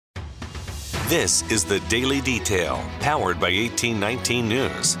This is the Daily Detail, powered by 1819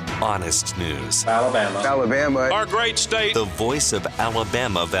 News. Honest news. Alabama. Our great state. The voice of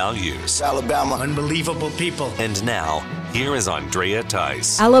Alabama values. Alabama. Unbelievable people. And now, here is Andrea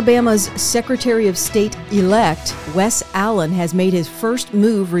Tice. Alabama's Secretary of State-elect, Wes Allen, has made his first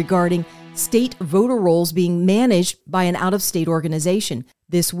move regarding state voter rolls being managed by an out-of-state organization.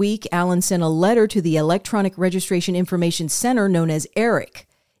 This week, Allen sent a letter to the Electronic Registration Information Center known as ERIC.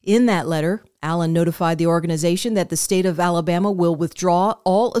 In that letter, Allen notified the organization that the state of Alabama will withdraw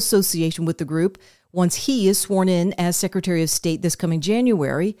all association with the group once he is sworn in as Secretary of State this coming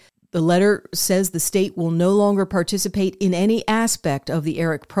January. The letter says the state will no longer participate in any aspect of the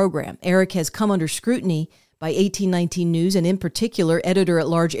ERIC program. ERIC has come under scrutiny by 1819 News and in particular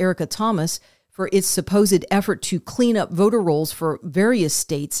editor-at-large Erica Thomas for its supposed effort to clean up voter rolls for various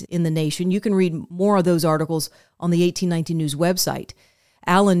states in the nation. You can read more of those articles on the 1819 News website.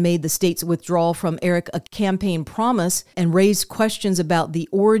 Allen made the state's withdrawal from ERIC a campaign promise and raised questions about the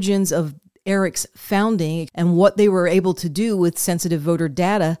origins of ERIC's founding and what they were able to do with sensitive voter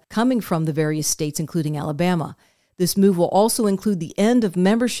data coming from the various states, including Alabama. This move will also include the end of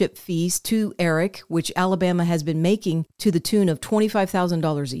membership fees to ERIC, which Alabama has been making to the tune of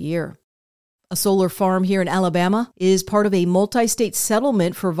 $25,000 a year. A solar farm here in Alabama is part of a multi-state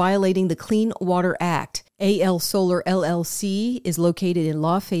settlement for violating the Clean Water Act. AL Solar LLC is located in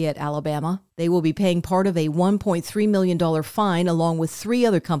Lafayette, Alabama. They will be paying part of a $1.3 million fine along with three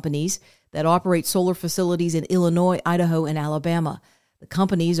other companies that operate solar facilities in Illinois, Idaho, and Alabama. The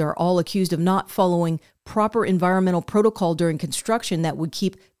companies are all accused of not following proper environmental protocol during construction that would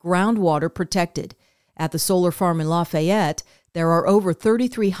keep groundwater protected. At the solar farm in Lafayette, there are over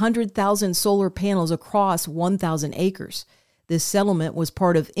 3,300,000 solar panels across 1,000 acres. This settlement was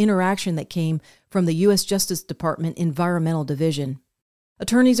part of interaction that came from the U.S. Justice Department Environmental Division.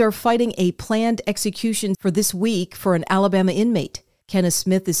 Attorneys are fighting a planned execution for this week for an Alabama inmate. Kenneth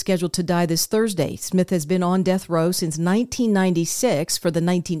Smith is scheduled to die this Thursday. Smith has been on death row since 1996 for the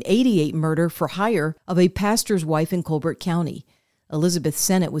 1988 murder for hire of a pastor's wife in Colbert County. Elizabeth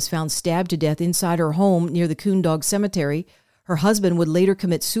Sennett was found stabbed to death inside her home near the Coondog Cemetery. Her husband would later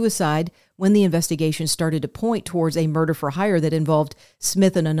commit suicide when the investigation started to point towards a murder for hire that involved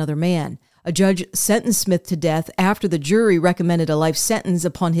Smith and another man. A judge sentenced Smith to death after the jury recommended a life sentence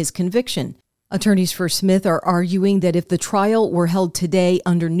upon his conviction. Attorneys for Smith are arguing that if the trial were held today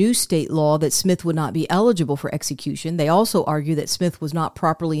under new state law, that Smith would not be eligible for execution. They also argue that Smith was not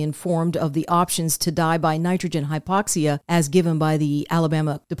properly informed of the options to die by nitrogen hypoxia as given by the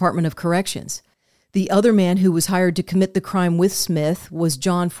Alabama Department of Corrections. The other man who was hired to commit the crime with Smith was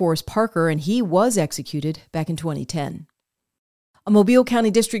John Forrest Parker, and he was executed back in 2010. A Mobile County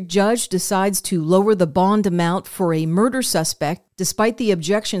District Judge decides to lower the bond amount for a murder suspect despite the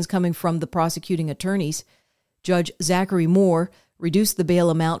objections coming from the prosecuting attorneys. Judge Zachary Moore reduced the bail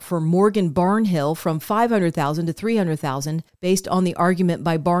amount for Morgan Barnhill from $500,000 to $300,000 based on the argument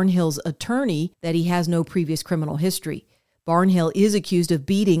by Barnhill's attorney that he has no previous criminal history. Barnhill is accused of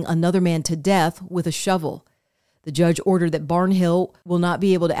beating another man to death with a shovel. The judge ordered that Barnhill will not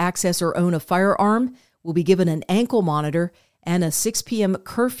be able to access or own a firearm, will be given an ankle monitor, and a 6 p.m.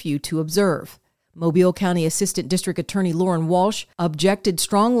 curfew to observe. Mobile County Assistant District Attorney Lauren Walsh objected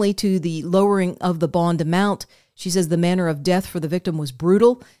strongly to the lowering of the bond amount. She says the manner of death for the victim was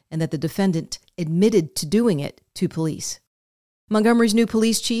brutal and that the defendant admitted to doing it to police. Montgomery's new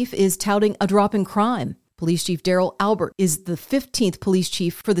police chief is touting a drop in crime. Police Chief Daryl Albert is the 15th police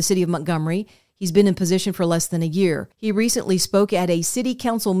chief for the city of Montgomery. He's been in position for less than a year. He recently spoke at a city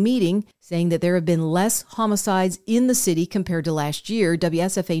council meeting saying that there have been less homicides in the city compared to last year.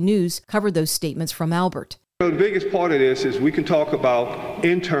 WSFA News covered those statements from Albert. The biggest part of this is we can talk about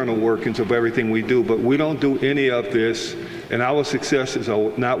internal workings of everything we do, but we don't do any of this, and our success is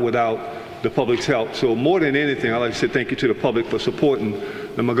not without the public's help. So more than anything, I'd like to say thank you to the public for supporting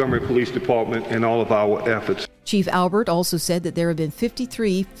the Montgomery Police Department and all of our efforts. Chief Albert also said that there have been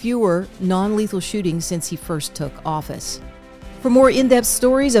 53 fewer non-lethal shootings since he first took office. For more in-depth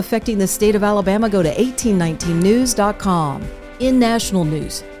stories affecting the state of Alabama, go to 1819news.com. In national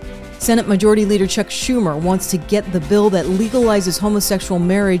news, Senate Majority Leader Chuck Schumer wants to get the bill that legalizes homosexual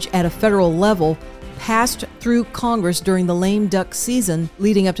marriage at a federal level passed through Congress during the lame duck season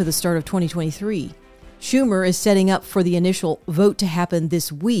leading up to the start of 2023. Schumer is setting up for the initial vote to happen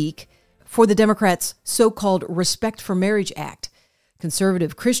this week for the Democrats' so-called Respect for Marriage Act.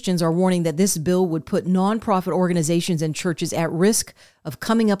 Conservative Christians are warning that this bill would put nonprofit organizations and churches at risk of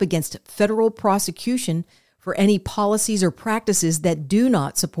coming up against federal prosecution for any policies or practices that do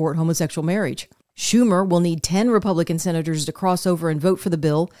not support homosexual marriage. Schumer will need 10 Republican senators to cross over and vote for the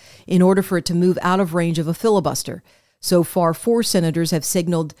bill in order for it to move out of range of a filibuster. So far, 4 senators have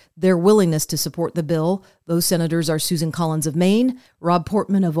signaled their willingness to support the bill. Those senators are Susan Collins of Maine, Rob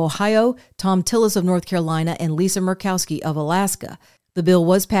Portman of Ohio, Tom Tillis of North Carolina, and Lisa Murkowski of Alaska. The bill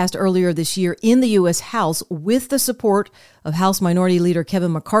was passed earlier this year in the U.S. House with the support of House Minority Leader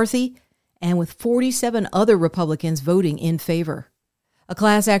Kevin McCarthy and with 47 other Republicans voting in favor. A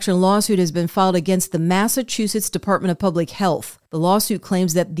class action lawsuit has been filed against the Massachusetts Department of Public Health. The lawsuit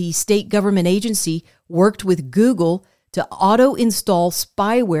claims that the state government agency worked with Google to auto-install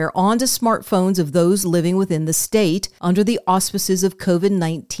spyware onto smartphones of those living within the state under the auspices of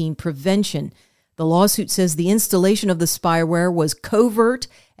COVID-19 prevention. The lawsuit says the installation of the spyware was covert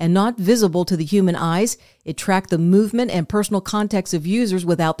and not visible to the human eyes. It tracked the movement and personal contacts of users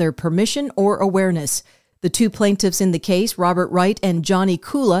without their permission or awareness. The 2 plaintiffs in the case, Robert Wright and Johnny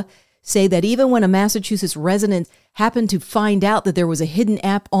Kula, say that even when a Massachusetts resident happened to find out that there was a hidden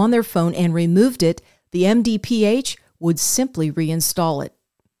app on their phone and removed it, the MDPH would simply reinstall it.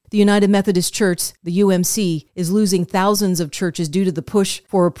 The United Methodist Church, the UMC, is losing thousands of churches due to the push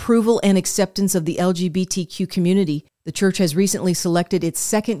for approval and acceptance of the LGBTQ community. The church has recently selected its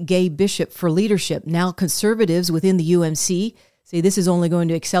second gay bishop for leadership. Now conservatives within the UMC say this is only going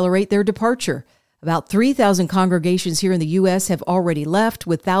to accelerate their departure. About 3,000 congregations here in the U.S. have already left,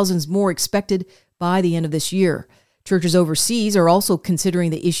 with thousands more expected by the end of this year. Churches overseas are also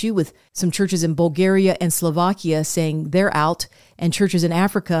considering the issue, with some churches in Bulgaria and Slovakia saying they're out, and churches in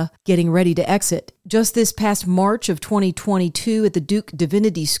Africa getting ready to exit. Just this past March of 2022 at the Duke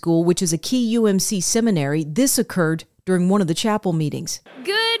Divinity School, which is a key UMC seminary, this occurred during one of the chapel meetings.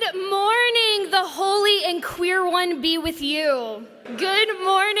 Good morning, the holy and queer one be with you. Good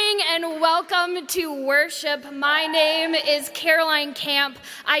morning and welcome to worship. My name is Caroline Camp.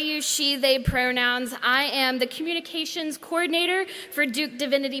 I use she, they pronouns. I am the communications coordinator for Duke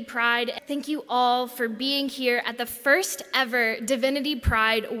Divinity Pride. Thank you all for being here at the first ever Divinity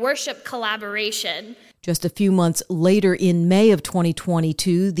Pride worship collaboration. Just a few months later, in May of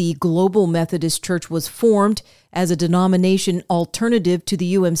 2022, the Global Methodist Church was formed as a denomination alternative to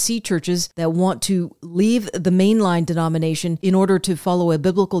the UMC churches that want to leave the mainline denomination in order to follow a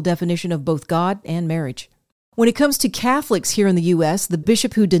biblical definition of both God and marriage. When it comes to Catholics here in the U.S., the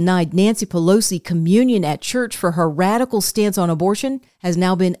bishop who denied Nancy Pelosi communion at church for her radical stance on abortion has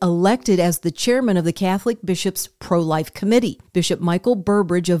now been elected as the chairman of the Catholic Bishops' Pro-Life Committee. Bishop Michael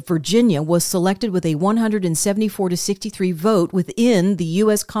Burbridge of Virginia was selected with a 174-63 vote within the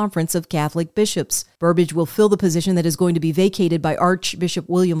U.S. Conference of Catholic Bishops. Burbridge will fill the position that is going to be vacated by Archbishop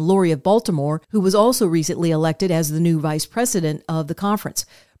William Lori of Baltimore, who was also recently elected as the new vice president of the conference.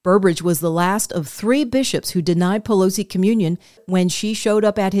 Burbridge was the last of 3 bishops who denied Pelosi communion when she showed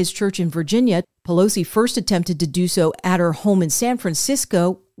up at his church in Virginia. Pelosi first attempted to do so at her home in San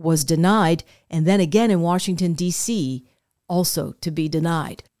Francisco, was denied, and then again in Washington, D.C., also to be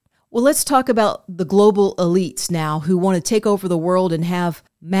denied. Well, let's talk about the global elites now who want to take over the world and have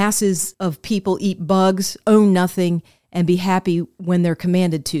masses of people eat bugs, own nothing, and be happy when they're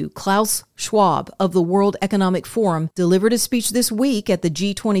commanded to. Klaus Schwab of the World Economic Forum delivered a speech this week at the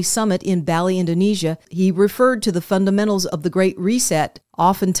G20 summit in Bali, Indonesia. He referred to the fundamentals of the Great Reset.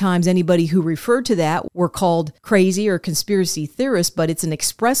 Oftentimes, anybody who referred to that were called crazy or conspiracy theorists, but it's an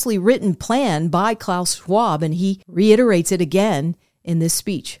expressly written plan by Klaus Schwab, and he reiterates it again in this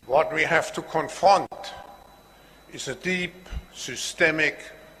speech. What we have to confront is a deep, systemic,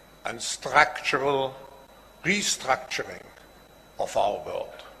 and structural restructuring of our world.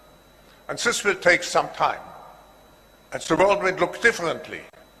 And this will take some time. And the world will look differently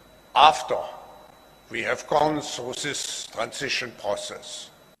after we have gone through this transition process.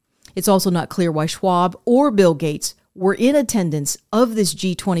 It's also not clear why Schwab or Bill Gates were in attendance of this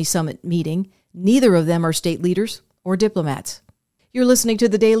G20 summit meeting. Neither of them are state leaders or diplomats. You're listening to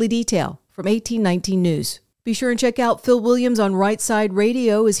The Daily Detail from 1819 News. Be sure and check out Phil Williams on Right Side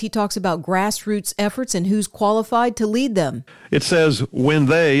Radio as he talks about grassroots efforts and who's qualified to lead them. It says, when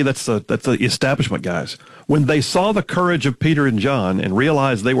they, that's the establishment guys, when they saw the courage of Peter and John and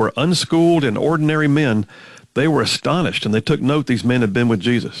realized they were unschooled and ordinary men, they were astonished and they took note these men had been with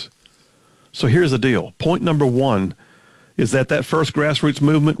Jesus. So here's the deal. Point number 1 is that first grassroots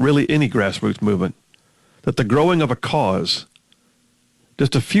movement, really any grassroots movement, that the growing of a cause,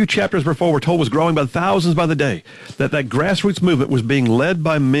 just a few chapters before, we're told was growing by thousands by the day, that grassroots movement was being led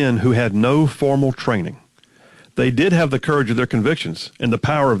by men who had no formal training. They did have the courage of their convictions and the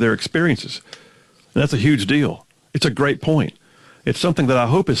power of their experiences. And that's a huge deal. It's a great point. It's something that I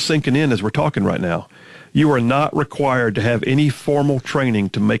hope is sinking in as we're talking right now. You are not required to have any formal training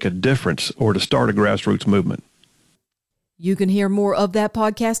to make a difference or to start a grassroots movement. You can hear more of that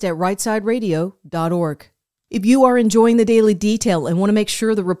podcast at rightsideradio.org. If you are enjoying the Daily Detail and want to make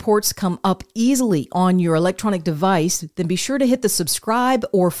sure the reports come up easily on your electronic device, then be sure to hit the subscribe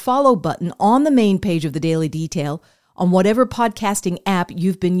or follow button on the main page of the Daily Detail on whatever podcasting app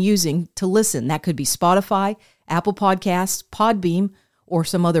you've been using to listen. That could be Spotify, Apple Podcasts, Podbeam, or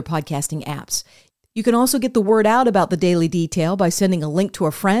some other podcasting apps. You can also get the word out about the Daily Detail by sending a link to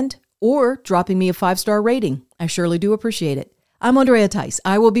a friend or dropping me a 5-star rating. I surely do appreciate it. I'm Andrea Tice.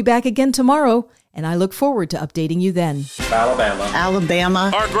 I will be back again tomorrow, and I look forward to updating you then.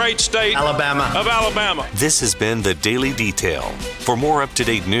 Alabama. Our great state Alabama. of Alabama. This has been the Daily Detail. For more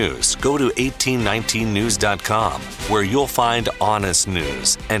up-to-date news, go to 1819news.com, where you'll find honest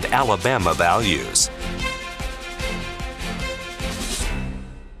news and Alabama values.